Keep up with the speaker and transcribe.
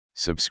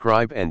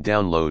Subscribe and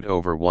download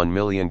over 1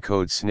 million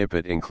code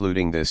snippet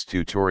including this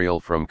tutorial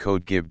from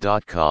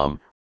codegive.com,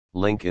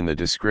 link in the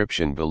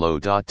description below.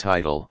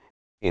 Title: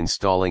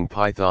 Installing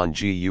Python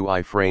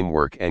GUI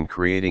Framework and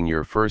Creating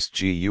Your First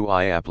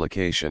GUI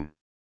Application.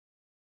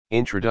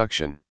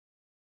 Introduction.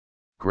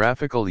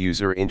 Graphical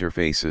User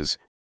Interfaces,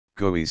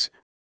 GUIs,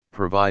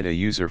 provide a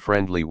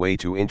user-friendly way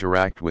to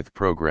interact with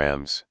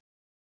programs.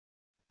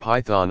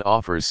 Python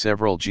offers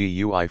several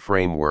GUI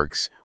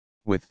frameworks,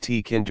 with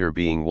Tkinter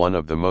being one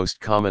of the most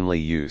commonly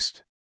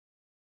used.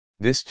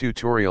 This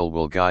tutorial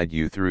will guide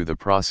you through the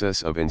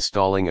process of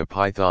installing a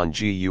Python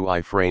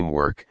GUI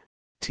framework,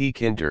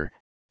 Tkinter,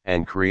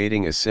 and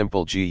creating a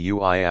simple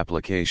GUI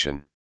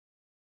application.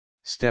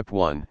 Step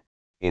 1.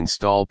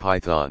 Install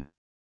Python.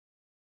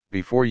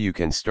 Before you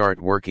can start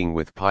working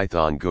with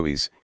Python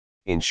GUIs,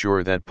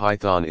 ensure that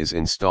Python is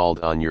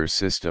installed on your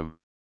system.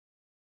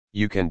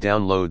 You can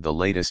download the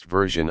latest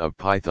version of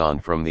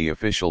Python from the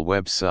official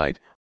website,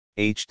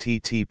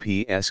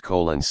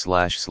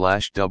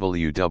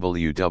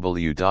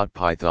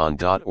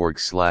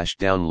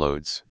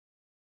 https://www.python.org/downloads.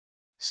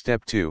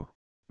 Step 2.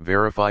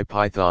 Verify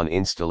Python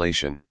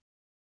installation.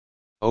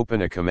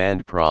 Open a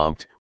command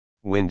prompt,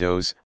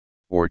 Windows,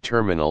 or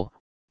Terminal,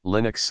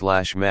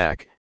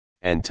 Linux/Mac,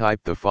 and type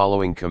the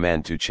following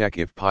command to check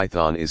if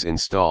Python is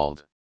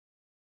installed.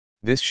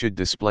 This should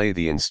display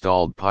the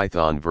installed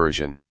Python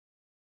version.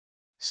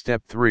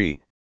 Step 3.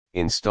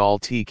 Install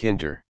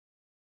Tkinter.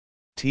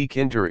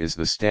 Tkinter is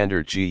the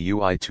standard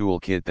GUI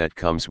toolkit that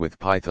comes with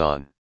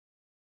Python.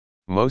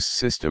 Most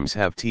systems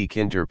have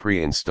Tkinter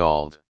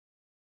pre-installed.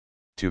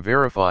 To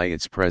verify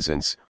its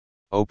presence,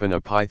 open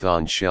a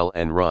Python shell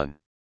and run.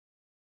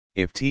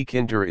 If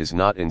Tkinter is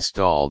not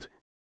installed,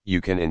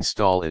 you can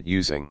install it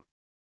using.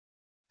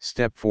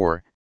 Step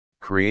 4.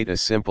 Create a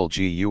simple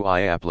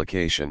GUI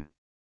application.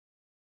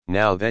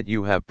 Now that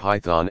you have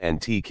Python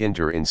and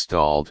Tkinter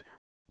installed,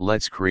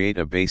 let's create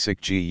a basic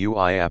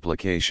GUI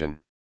application.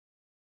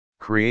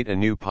 Create a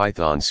new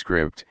Python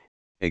script,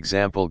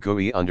 example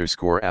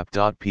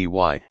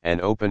GUI_app.py, and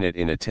open it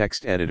in a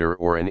text editor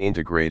or an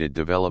integrated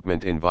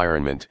development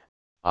environment,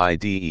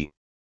 IDE.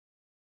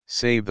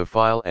 Save the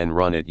file and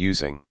run it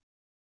using.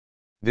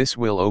 This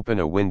will open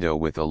a window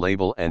with a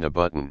label and a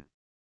button.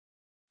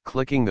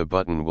 Clicking the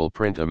button will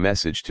print a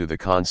message to the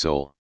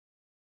console.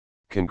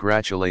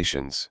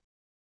 Congratulations!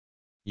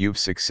 You've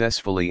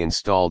successfully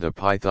installed a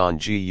Python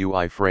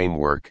GUI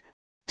framework,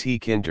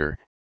 Tkinter,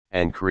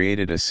 and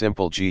created a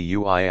simple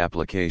GUI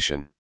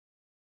application.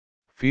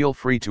 Feel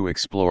free to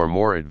explore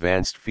more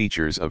advanced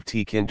features of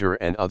Tkinter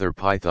and other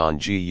Python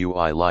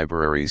GUI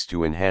libraries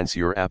to enhance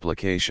your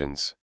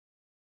applications.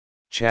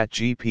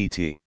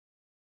 ChatGPT.